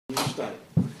News Day.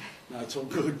 No, it's all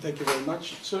good, thank you very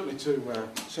much. Certainly to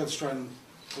South Australian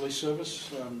Police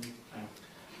Service,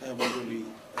 we really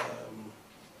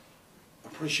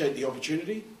appreciate the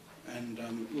opportunity, and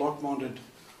like-minded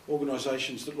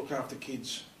organisations that look after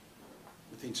kids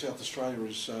within South Australia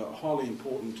is highly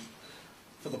important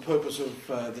for the purpose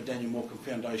of the Daniel Morcombe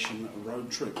Foundation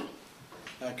road trip.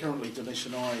 Currently Denise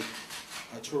and I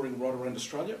are touring right around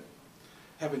Australia,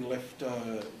 having left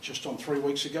just on 3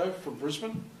 weeks ago from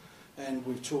Brisbane, and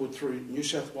we've toured through New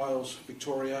South Wales,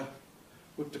 Victoria,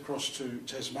 whipped across to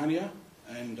Tasmania,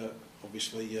 and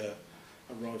obviously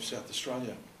arrived South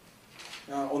Australia.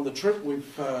 On the trip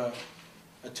we've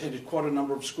attended quite a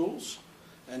number of schools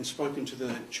and spoken to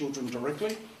the children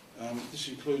directly. This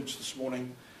includes this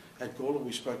morning at Gawler,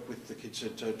 we spoke with the kids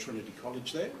at Trinity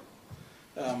College there.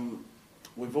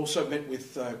 We've also met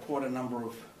with quite a number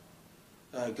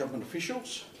of government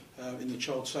officials in the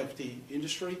child safety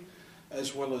industry,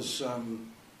 as well as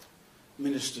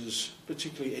ministers,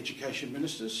 particularly education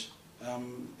ministers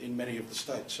in many of the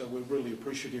states. So we're really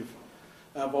appreciative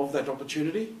of that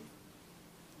opportunity.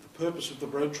 The purpose of the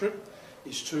road trip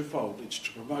is twofold. It's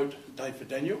to promote Day for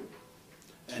Daniel,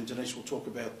 and Denise will talk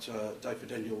about Day for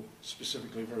Daniel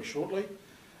specifically very shortly.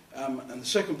 And the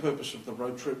second purpose of the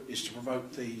road trip is to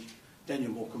promote the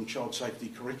Daniel Morcombe Child Safety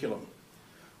Curriculum,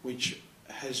 which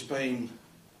has been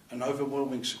an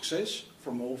overwhelming success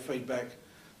from all feedback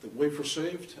that we've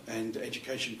received and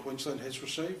Education Queensland has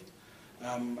received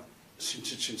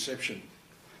since its inception.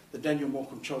 The Daniel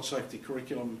Morcombe Child Safety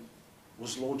Curriculum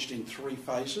was launched in 3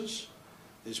 phases.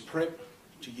 There's prep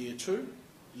to year 2,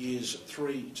 years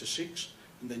 3 to 6,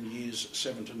 and then years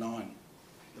 7 to 9.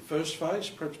 The first phase,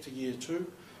 prep to year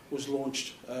 2, was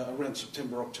launched around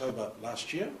September, October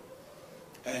last year,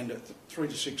 and 3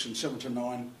 to 6 and 7 to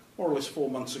 9 more or less 4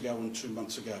 months ago and 2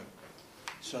 months ago.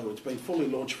 So it's been fully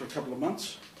launched for a couple of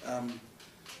months.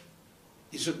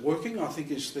 Is it working? I think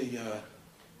is the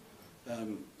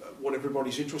what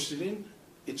everybody's interested in.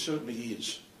 It certainly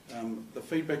is. The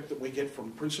feedback that we get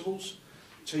from principals,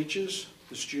 teachers,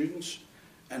 the students,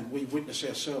 and we witness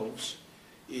ourselves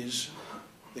is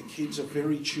the kids are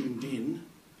very tuned in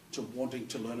to wanting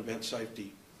to learn about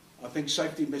safety. I think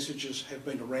safety messages have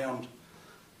been around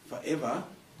forever,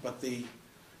 but the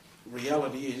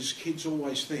reality is kids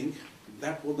always think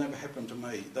that will never happen to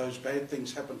me. Those bad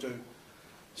things happen to,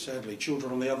 sadly,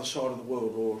 children on the other side of the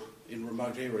world or in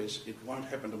remote areas. It won't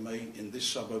happen to me in this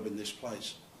suburb, in this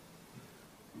place.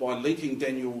 By linking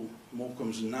Daniel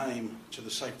Morcombe's name to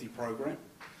the safety program,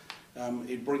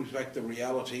 it brings back the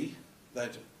reality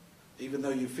that even though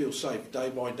you feel safe day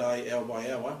by day, hour by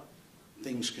hour,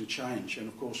 things can change. And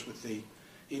of course with the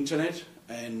internet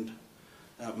and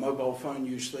mobile phone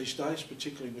use these days,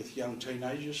 particularly with young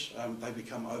teenagers, they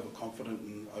become overconfident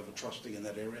and over-trusting in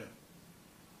that area.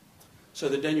 So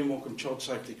the Daniel Morcombe Child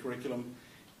Safety Curriculum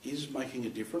is making a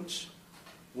difference.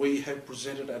 We have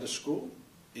presented at a school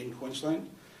in Queensland,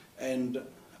 and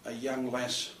a young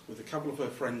lass with a couple of her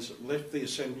friends left the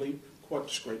assembly quite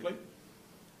discreetly,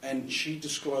 and she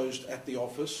disclosed at the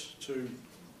office to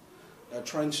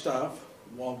trained staff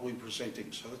while we were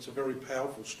presenting. So that's a very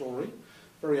powerful story,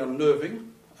 very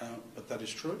unnerving, but that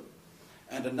is true.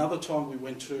 And another time we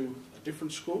went to a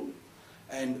different school,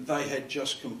 and they had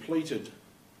just completed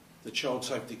the child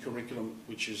safety curriculum,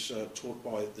 which is taught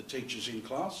by the teachers in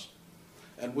class.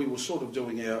 And we were sort of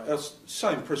doing our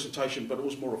same presentation, but it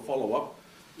was more a follow-up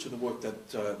to the work that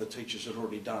the teachers had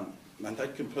already done. And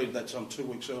they'd completed that some 2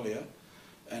 weeks earlier,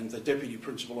 and the deputy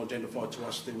principal identified to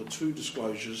us there were 2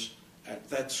 disclosures at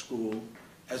that school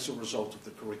as a result of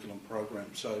the curriculum program.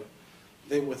 So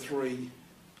there were 3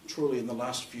 truly in the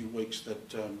last few weeks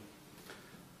that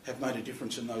have made a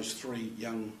difference in those 3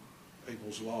 young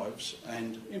people's lives.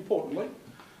 And importantly,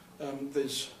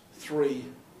 there's 3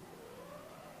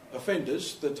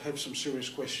 offenders that have some serious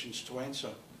questions to answer,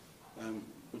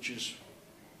 which is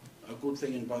a good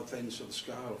thing in both ends of the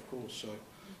scale, of course.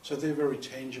 So they're very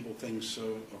tangible things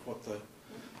of what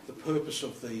the purpose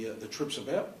of the trip's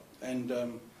about.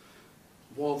 And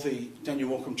while the Daniel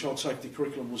Morcombe Child Safety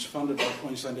Curriculum was funded by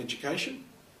Queensland Education,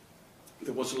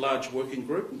 there was a large working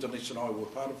group, and Denise and I were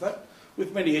part of that,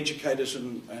 with many educators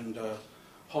and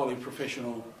highly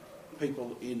professional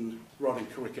people in writing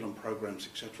curriculum programs,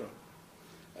 etc.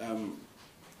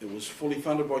 It was fully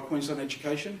funded by Queensland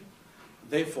Education,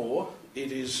 therefore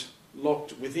it is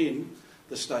locked within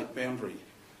the state boundary.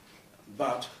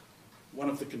 But one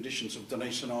of the conditions of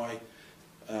Denise and I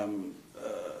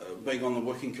being on the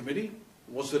working committee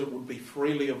was that it would be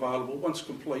freely available, once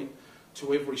complete,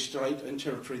 to every state and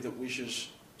territory that wishes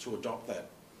to adopt that.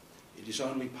 It is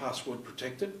only password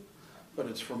protected, but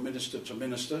it's from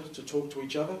minister to talk to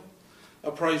each other,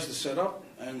 appraise the setup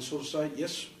and sort of say,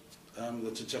 yes,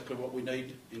 that's exactly what we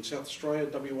need in South Australia,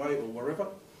 WA or wherever.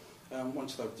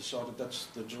 Once they've decided that's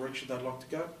the direction they'd like to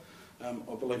go,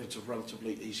 I believe it's a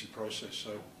relatively easy process.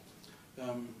 So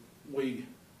we,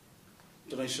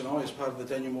 Denise and I, as part of the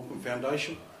Daniel Morcombe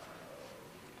Foundation,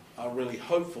 are really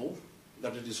hopeful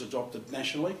that it is adopted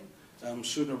nationally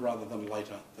sooner rather than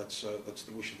later. That's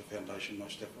the wish of the foundation,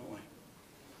 most definitely.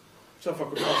 So if I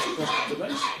could pass the question to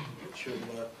Denise,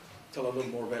 she'll tell a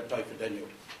little more about Day for Daniel.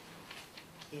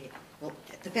 Yeah, well,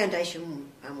 the foundation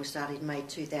was started in May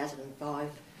 2005.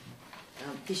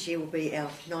 This year will be our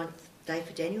 9th Day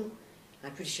for Daniel.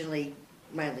 Traditionally,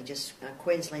 mainly just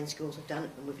Queensland schools have done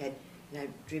it, and we've had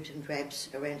dribs and drabs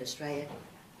around Australia.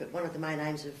 But one of the main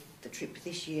aims of the trip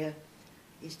this year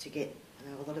is to get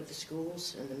a lot of the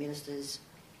schools and the ministers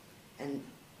and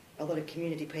a lot of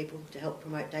community people to help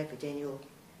promote Day for Daniel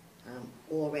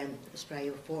all around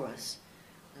Australia for us.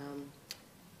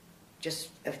 Just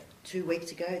 2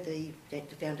 weeks ago, the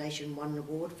foundation won an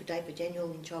award for Day for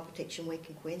Daniel in Child Protection Week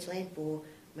in Queensland for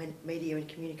media and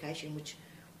communication, which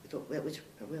we thought that was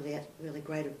a really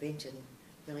great event and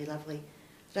really lovely.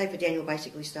 Day for Daniel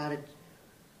basically started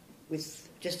with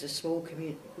just a small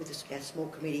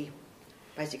committee,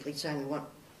 basically saying we want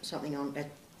something on at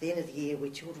the end of the year where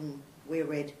children wear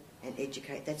red and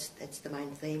educate. That's the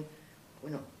main theme. We're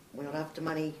not after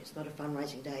money. It's not a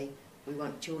fundraising day. We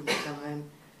want children to come home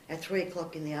at 3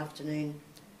 o'clock in the afternoon,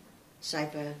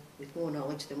 safer, with more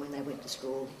knowledge than when they went to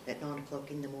school at 9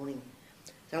 o'clock in the morning.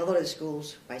 So a lot of the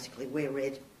schools basically wear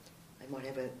red. They might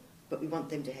have but we want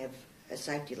them to have a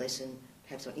safety lesson,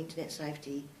 have some internet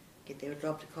safety, get their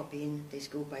adopt a copy in, their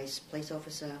school-based police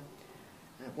officer,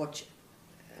 watch.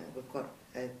 We've got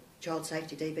a child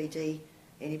safety DVD.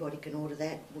 Anybody can order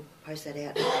that. We'll post that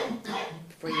out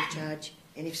free of charge.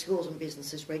 And if schools and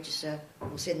businesses register,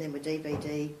 we'll send them a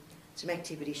DVD, some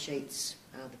activity sheets,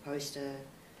 the poster,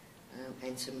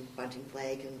 and some bunting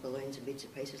flag and balloons and bits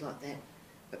and pieces like that.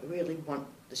 But we really want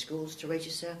the schools to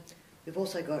register. We've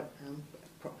also got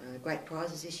great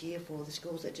prizes this year for the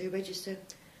schools that do register.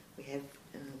 We have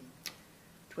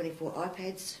 24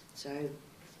 iPads, so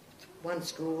one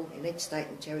school in each state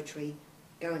and territory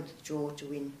go into the draw to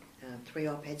win 3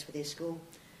 iPads for their school.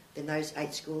 Then those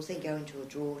 8 schools then go into a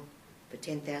draw for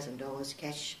 $10,000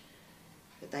 cash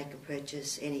that they can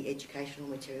purchase any educational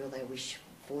material they wish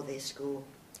for their school.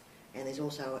 And there's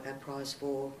also a prize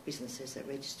for businesses that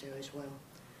register as well.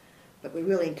 But we're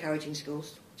really encouraging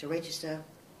schools to register,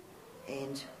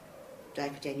 and Day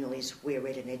for Daniel is wear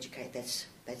red and educate. That's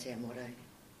our motto.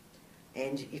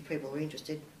 And if people are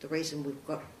interested, the reason we've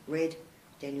got red,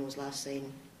 Daniel was last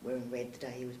seen wearing red the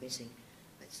day he was missing.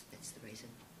 That's the reason.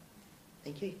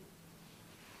 Thank you.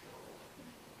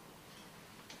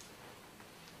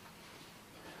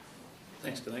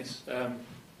 Thanks, Denise.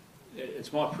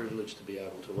 It's my privilege to be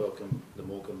able to welcome the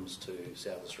Morcombes to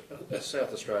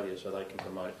South Australia so they can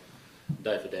promote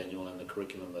Day for Daniel and the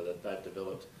curriculum that they've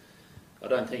developed. I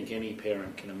don't think any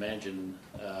parent can imagine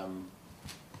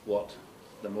what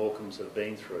the Morcombes have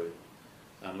been through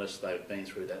unless they've been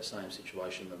through that same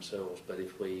situation themselves. But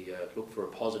if we look for a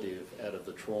positive out of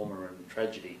the trauma and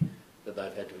tragedy that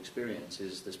they've had to experience,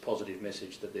 is this positive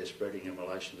message that they're spreading in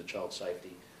relation to child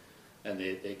safety. And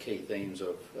their key themes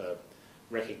of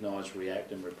recognise,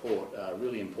 react and report are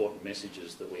really important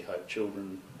messages that we hope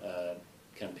children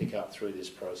can pick up through this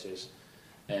process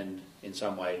and in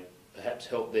some way perhaps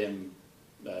help them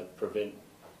prevent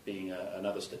being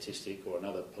another statistic or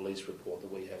another police report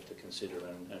that we have to consider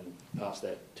and pass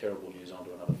that terrible news on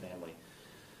to another family.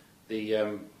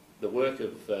 The work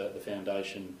of the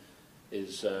foundation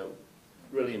is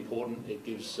really important. It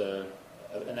gives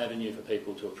an avenue for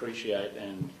people to appreciate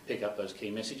and pick up those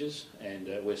key messages, and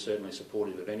we're certainly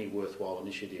supportive of any worthwhile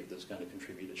initiative that's going to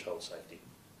contribute to child safety.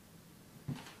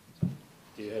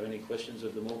 Do you have any questions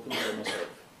of the Morcombes or myself?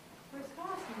 Bruce, can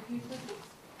I ask you a few questions?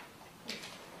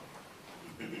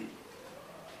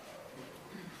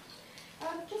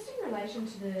 Just in relation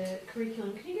to the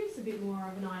curriculum, can you give us a bit more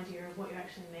of an idea of what you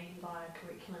actually mean by a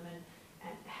curriculum and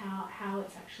how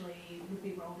it's actually would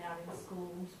be rolled out in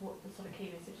schools, what the sort of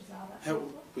key messages are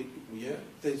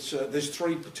that? There's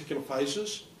 3 particular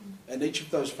phases, and each of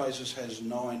those phases has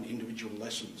 9 individual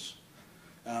lessons.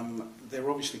 They're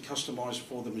obviously customised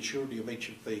for the maturity of each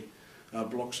of the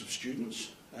blocks of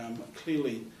students.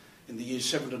 Clearly, in the years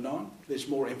 7 to 9, there's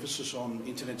more emphasis on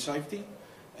internet safety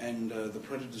and the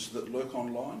predators that lurk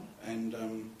online, and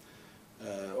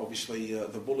obviously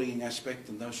the bullying aspect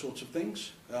and those sorts of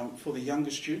things. For the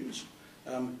younger students,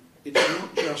 it's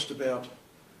not just about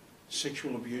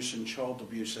sexual abuse and child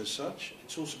abuse as such.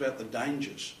 It's also about the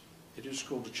dangers. It is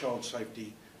called a child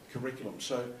safety curriculum.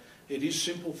 So it is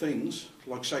simple things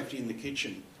like safety in the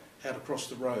kitchen, how to cross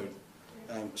the road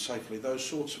safely. Those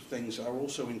sorts of things are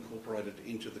also incorporated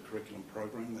into the curriculum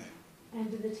program there.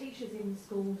 And do the teachers in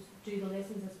schools do the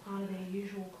lessons as part of their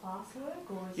usual classwork,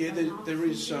 or is Yeah, it there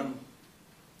is.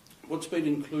 What's been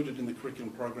included in the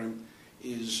curriculum program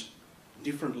is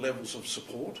different levels of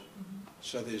support. Mm-hmm.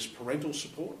 So there's parental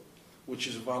support, which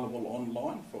is available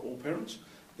online for all parents.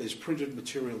 There's printed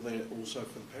material there also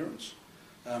for the parents.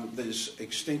 There's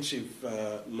extensive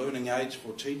learning aids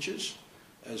for teachers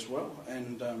as well,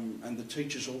 and the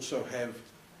teachers also have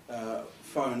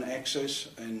phone access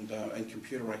and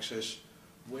computer access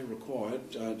where required,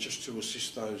 just to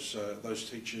assist those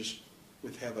teachers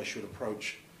with how they should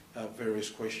approach various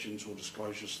questions or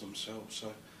disclosures themselves.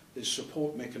 So there's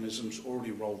support mechanisms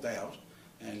already rolled out,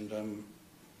 and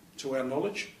to our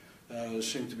knowledge,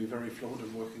 seem to be very fluid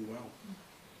and working well.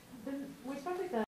 We spoke with